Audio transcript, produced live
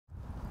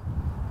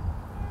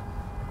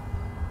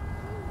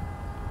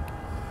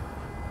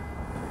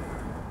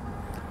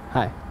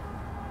Hi.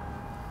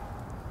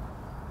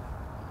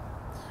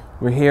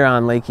 We're here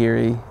on Lake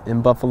Erie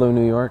in Buffalo,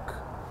 New York.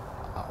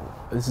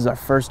 This is our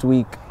first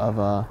week of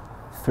a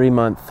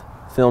 3-month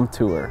film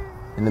tour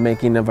in the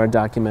making of our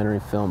documentary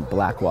film,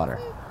 Blackwater,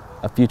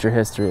 A Future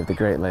History of the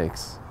Great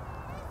Lakes.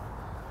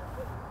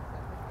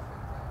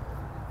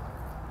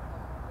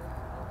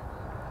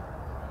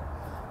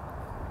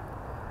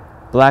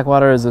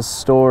 Blackwater is a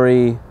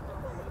story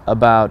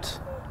about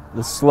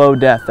the slow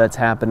death that's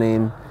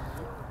happening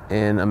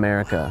in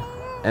America,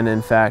 and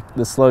in fact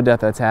the slow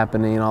death that's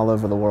happening all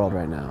over the world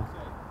right now.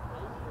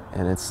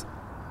 And it's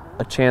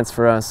a chance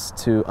for us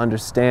to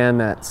understand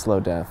that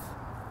slow death,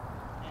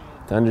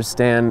 to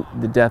understand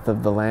the death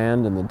of the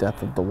land and the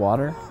death of the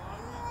water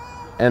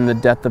and the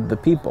death of the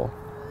people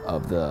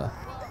of the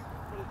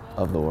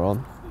world.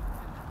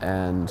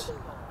 And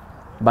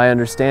by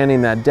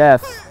understanding that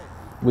death,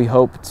 we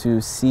hope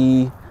to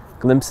see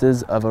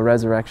glimpses of a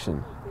resurrection,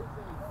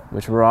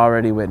 which we're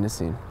already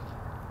witnessing.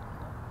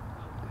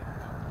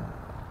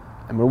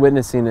 And we're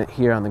witnessing it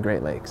here on the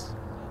Great Lakes.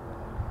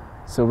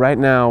 So right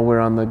now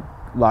we're on the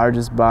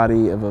largest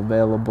body of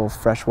available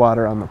fresh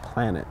water on the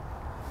planet,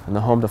 and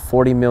the home to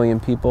 40 million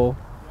people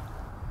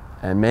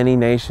and many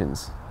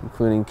nations,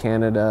 including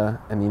Canada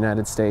and the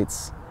United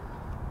States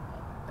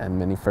and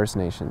many First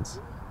Nations.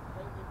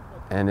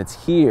 And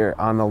it's here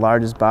on the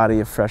largest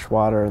body of fresh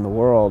water in the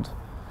world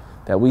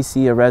that we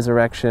see a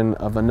resurrection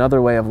of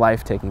another way of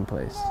life taking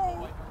place.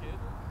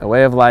 A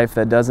way of life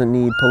that doesn't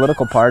need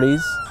political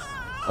parties,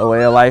 a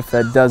way of life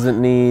that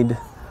doesn't need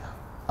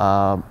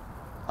a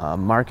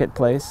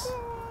marketplace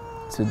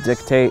to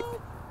dictate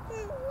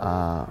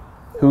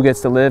who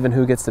gets to live and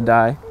who gets to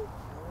die.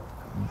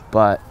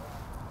 But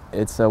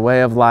it's a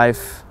way of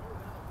life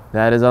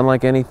that is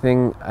unlike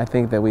anything I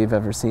think that we've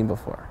ever seen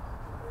before.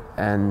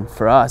 And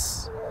for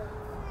us,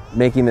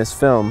 making this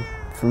film,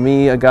 for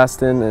me,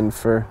 Augustin,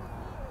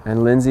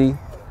 and Lindsay,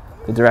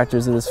 the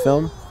directors of this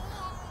film,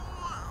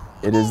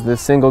 it is the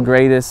single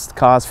greatest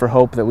cause for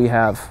hope that we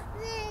have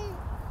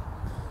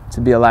to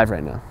be alive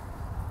right now.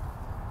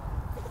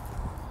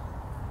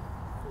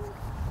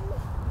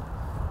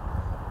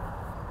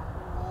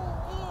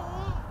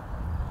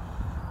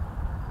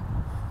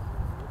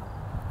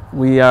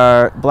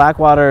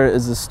 Blackwater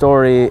is a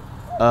story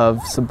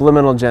of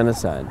subliminal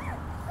genocide.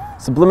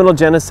 Subliminal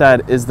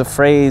genocide is the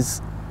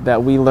phrase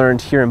that we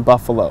learned here in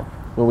Buffalo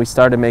when we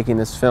started making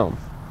this film.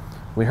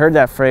 We heard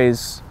that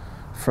phrase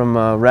from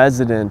a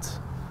resident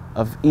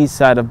of east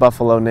side of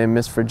Buffalo named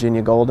Miss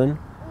Virginia Golden.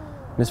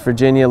 Miss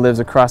Virginia lives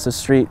across the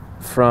street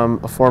from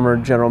a former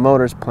General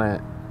Motors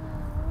plant.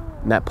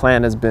 And that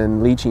plant has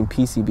been leaching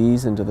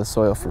PCBs into the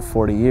soil for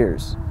 40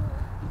 years.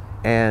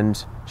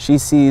 And she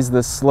sees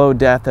the slow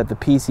death that the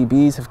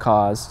PCBs have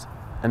caused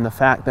and the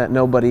fact that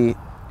nobody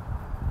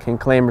can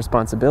claim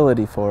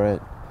responsibility for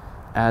it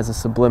as a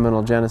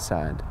subliminal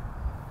genocide.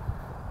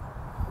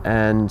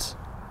 And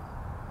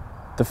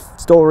the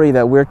story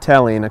that we're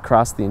telling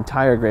across the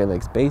entire Great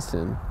Lakes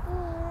Basin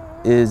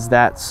is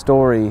that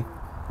story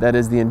that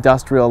is the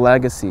industrial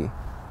legacy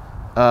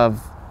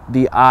of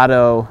the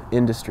auto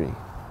industry.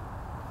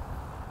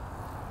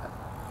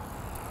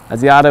 As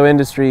the auto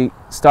industry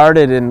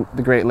started in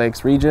the Great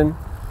Lakes region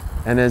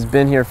and has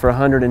been here for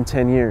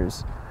 110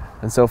 years.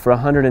 And so for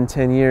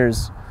 110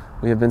 years,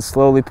 we have been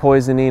slowly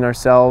poisoning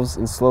ourselves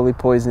and slowly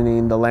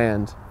poisoning the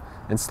land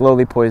and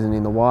slowly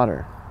poisoning the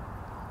water.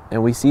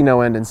 And we see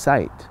no end in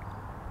sight.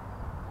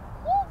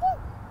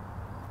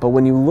 But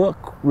when you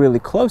look really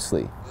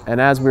closely, and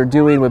as we're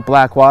doing with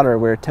Blackwater,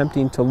 we're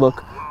attempting to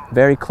look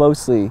very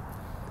closely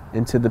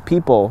into the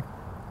people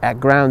at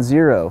ground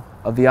zero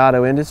of the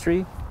auto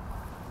industry,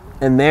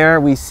 and there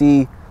we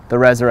see the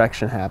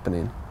resurrection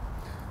happening.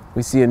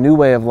 We see a new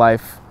way of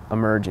life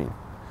emerging.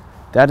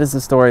 That is the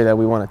story that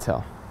we want to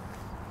tell.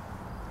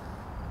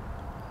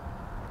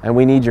 And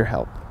we need your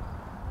help.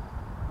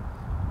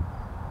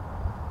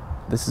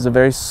 This is a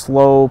very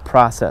slow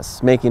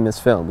process, making this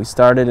film. We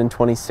started in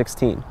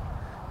 2016.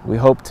 We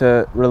hope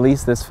to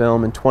release this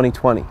film in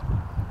 2020.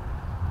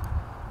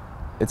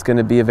 It's going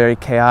to be a very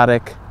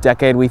chaotic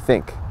decade, we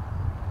think.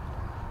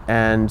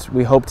 And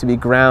we hope to be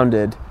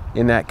grounded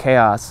in that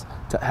chaos,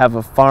 to have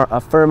a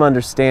firm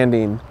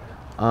understanding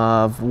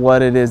of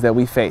what it is that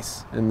we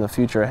face in the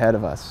future ahead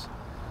of us.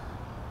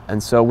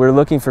 And so we're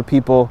looking for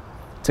people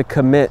to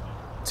commit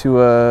to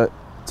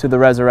the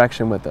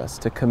resurrection with us,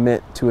 to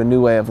commit to a new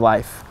way of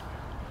life.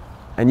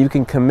 And you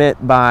can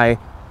commit by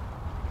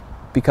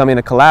becoming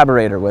a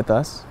collaborator with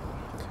us,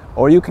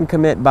 or you can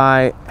commit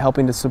by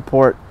helping to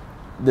support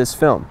this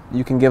film.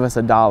 You can give us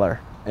 $1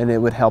 and it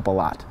would help a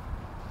lot.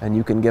 And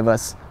you can give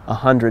us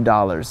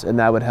 $100 and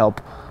that would help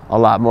a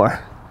lot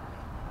more.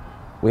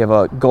 We have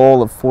a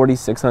goal of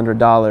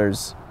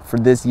 $4,600 for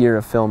this year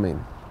of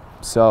filming.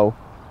 So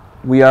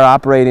we are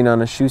operating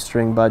on a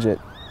shoestring budget,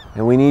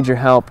 and we need your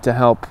help to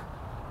help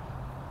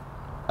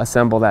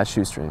assemble that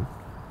shoestring.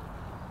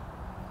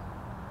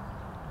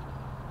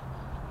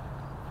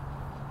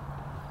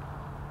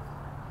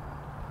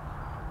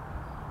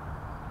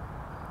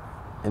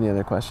 Any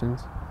other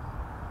questions?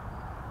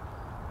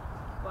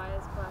 Why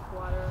is Blackwater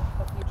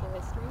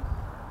history?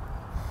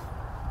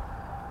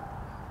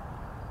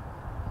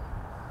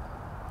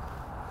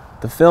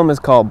 The film is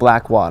called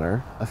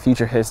Blackwater, A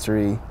Future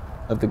History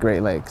of the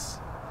Great Lakes.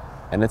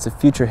 And it's a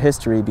future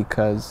history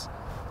because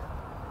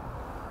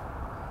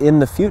in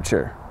the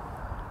future,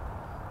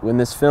 when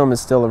this film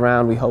is still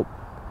around, we hope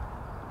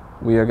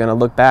we are going to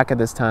look back at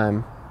this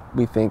time,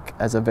 we think,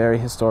 as a very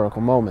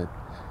historical moment.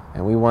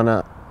 And we want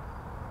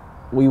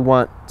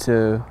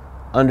to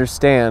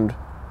understand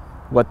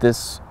what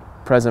this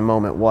present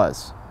moment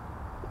was.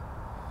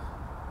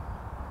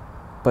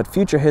 But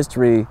future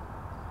history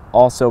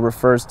also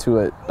refers to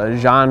a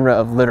genre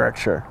of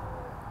literature,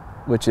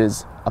 which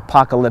is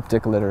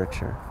apocalyptic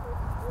literature.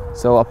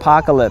 So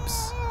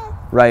apocalypse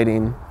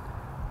writing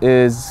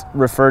is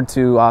referred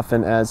to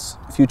often as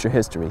future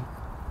history.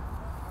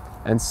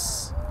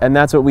 And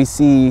that's what we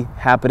see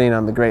happening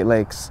on the Great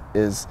Lakes,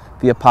 is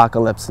the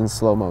apocalypse in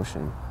slow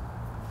motion.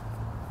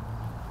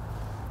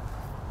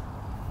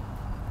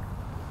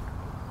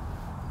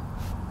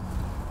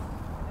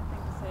 Anything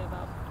to say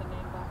about the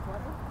name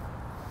Blackwater?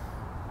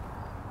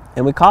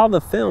 And we call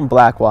the film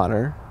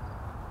Blackwater,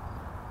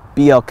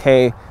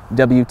 BLK,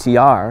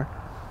 WTR,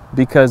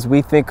 because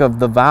we think of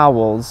the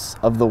vowels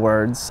of the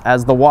words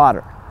as the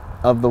water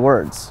of the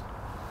words.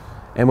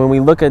 And when we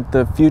look at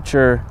the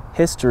future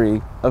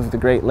history of the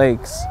Great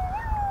Lakes,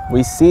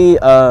 we see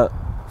a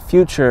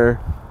future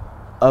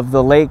of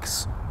the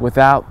lakes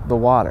without the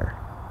water.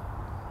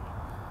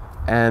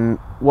 And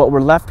what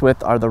we're left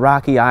with are the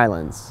rocky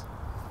islands.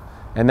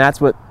 And that's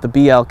what the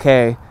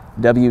BLK,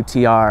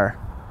 WTR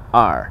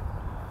are.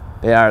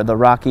 They are the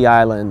rocky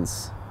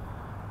islands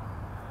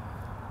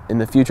in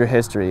the future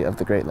history of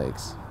the Great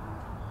Lakes.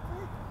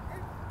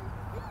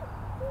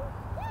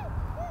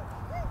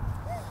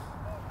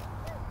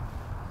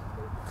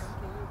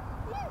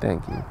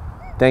 Thank you.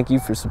 Thank you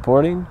for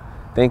supporting.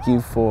 Thank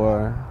you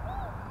for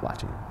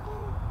watching.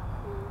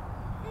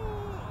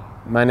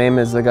 My name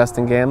is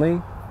Augustin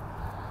Ganley.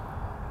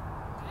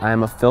 I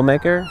am a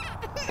filmmaker,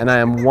 and I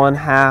am one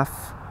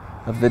half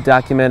of the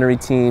documentary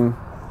team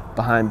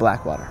behind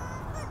Blackwater.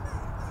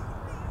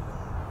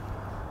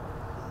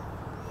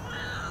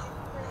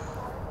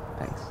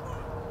 Thanks.